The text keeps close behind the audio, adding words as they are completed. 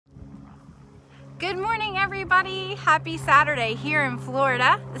Good morning, everybody. Happy Saturday here in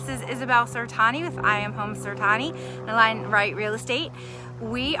Florida. This is Isabel Sertani with I Am Home Sertani and Align Right Real Estate.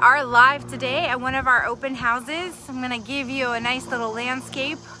 We are live today at one of our open houses. I'm going to give you a nice little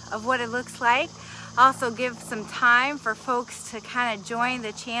landscape of what it looks like. Also give some time for folks to kind of join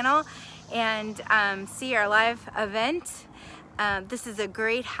the channel and see our live event. This is a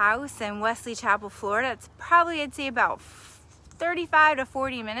great house in Wesley Chapel, Florida. It's probably, I'd say, about 35 to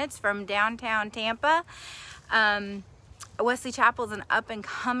 40 minutes from downtown Tampa. Wesley Chapel is an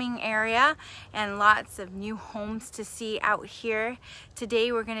up-and-coming area and lots of new homes to see out here.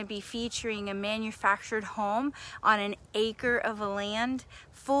 Today we're going to be featuring a manufactured home on an acre of land,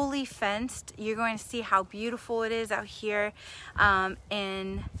 fully fenced. You're going to see how beautiful it is out here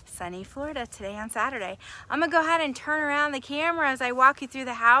in sunny Florida today on Saturday. I'm going to go ahead and turn around the camera as I walk you through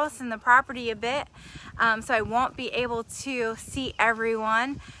the house and the property a bit, so I won't be able to see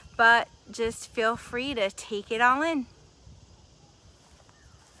everyone, but just feel free to take it all in.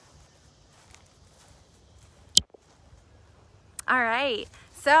 All right,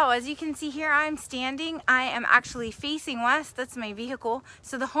 so as you can see here, I'm standing. I am actually facing west. That's my vehicle.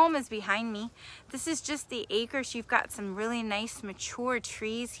 So the home is behind me. This is just the acres. You've got some really nice mature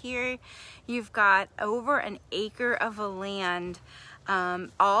trees here. You've got over an acre of a land,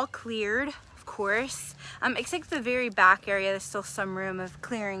 all cleared, of course, except the very back area. There's still some room of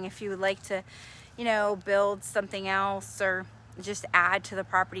clearing if you would like to, you know, build something else or just add to the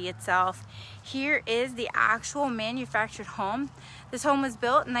property itself. Here is the actual manufactured home. This home was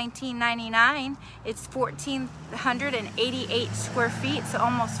built in 1999. It's 1,488 square feet, so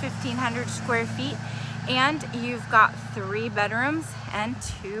almost 1,500 square feet. And you've got 3 bedrooms and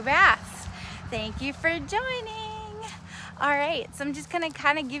 2 baths. Thank you for joining. All right, so I'm just gonna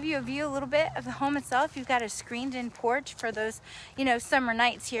kind of give you a view a little bit of the home itself. You've got a screened-in porch for those, you know, summer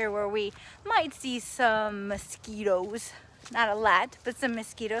nights here where we might see some mosquitoes. Not a lot, but some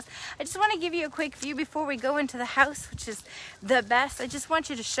mosquitoes. I just want to give you a quick view before we go into the house, which is the best. I just want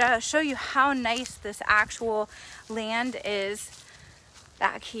you to show you how nice this actual land is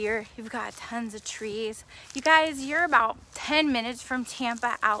back here. You've got tons of trees. You guys, you're about 10 minutes from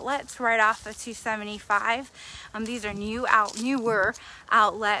Tampa outlets right off of 275. These are newer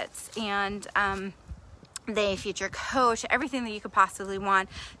outlets, and they feature Coach, everything that you could possibly want.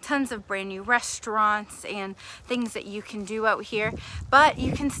 Tons of brand new restaurants and things that you can do out here, but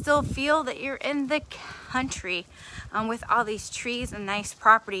you can still feel that you're in the country with all these trees and nice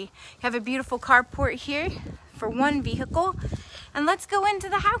property. You have a beautiful carport here for 1 vehicle, and let's go into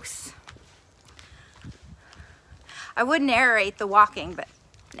the house. I would narrate the walking, but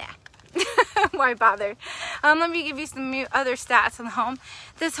nah. Why bother? Let me give you some other stats on the home.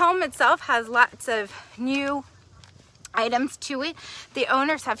 This home itself has lots of new items to it. The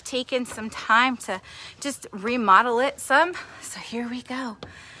owners have taken some time to just remodel it some. So here we go.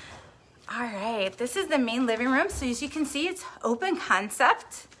 All right, this is the main living room. So as you can see, it's open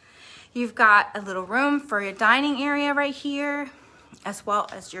concept. You've got a little room for your dining area right here, as well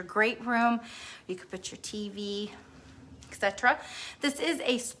as your great room. You could put your TV, etc. This is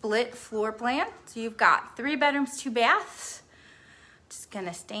a split floor plan. So you've got 3 bedrooms, 2 baths. Just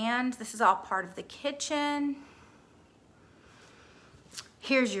gonna stand. This is all part of the kitchen.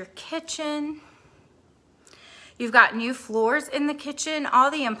 Here's your kitchen. You've got new floors in the kitchen.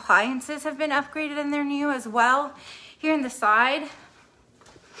 All the appliances have been upgraded and they're new as well. Here on the side,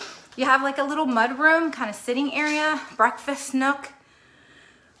 you have like a little mud room, kind of sitting area, breakfast nook,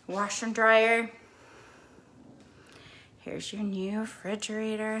 washer and dryer. Here's your new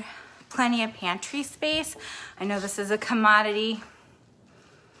refrigerator. Plenty of pantry space. I know this is a commodity.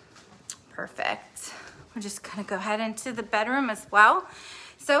 Perfect. We're just gonna go ahead into the bedroom as well.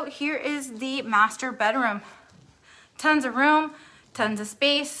 So here is the master bedroom. Tons of room, tons of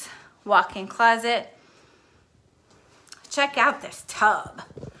space, walk-in closet. Check out this tub.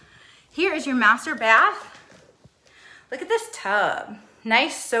 Here is your master bath. Look at this tub.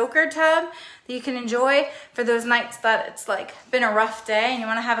 Nice soaker tub that you can enjoy for those nights that it's like been a rough day and you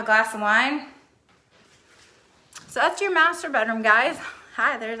want to have a glass of wine. So that's your master bedroom, guys.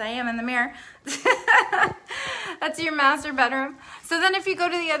 Hi, there I am in the mirror. That's your master bedroom. So then if you go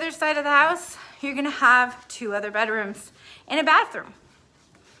to the other side of the house, you're gonna have 2 other bedrooms and a bathroom.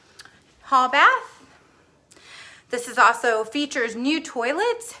 Hall bath. This is also features new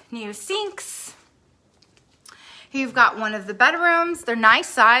toilets, new sinks. You've got one of the bedrooms. They're nice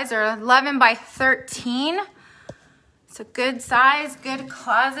size. They're 11 by 13. So good size, good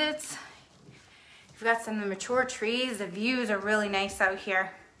closets. You've got some of the mature trees. The views are really nice out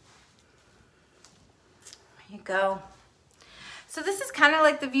here. There you go. So this is kind of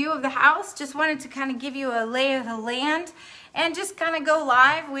like the view of the house. Just wanted to kind of give you a lay of the land and just kind of go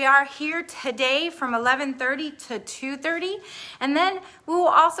live. We are here today from 11:30 to 2:30, and then we will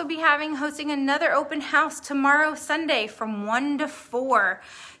also be hosting another open house tomorrow, Sunday, from 1 to 4.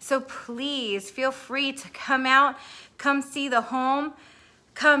 So please feel free to come out, come see the home,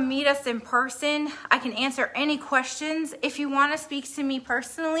 come meet us in person. I can answer any questions. If you want to speak to me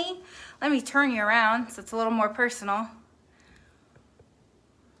personally, let me turn you around so it's a little more personal.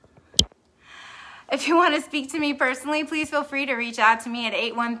 If you want to speak to me personally, please feel free to reach out to me at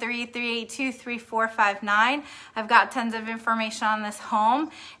 813-382-3459. I've got tons of information on this home,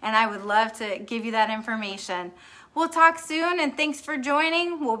 and I would love to give you that information. We'll talk soon, and thanks for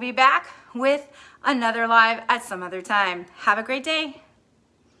joining. We'll be back with another live at some other time. Have a great day.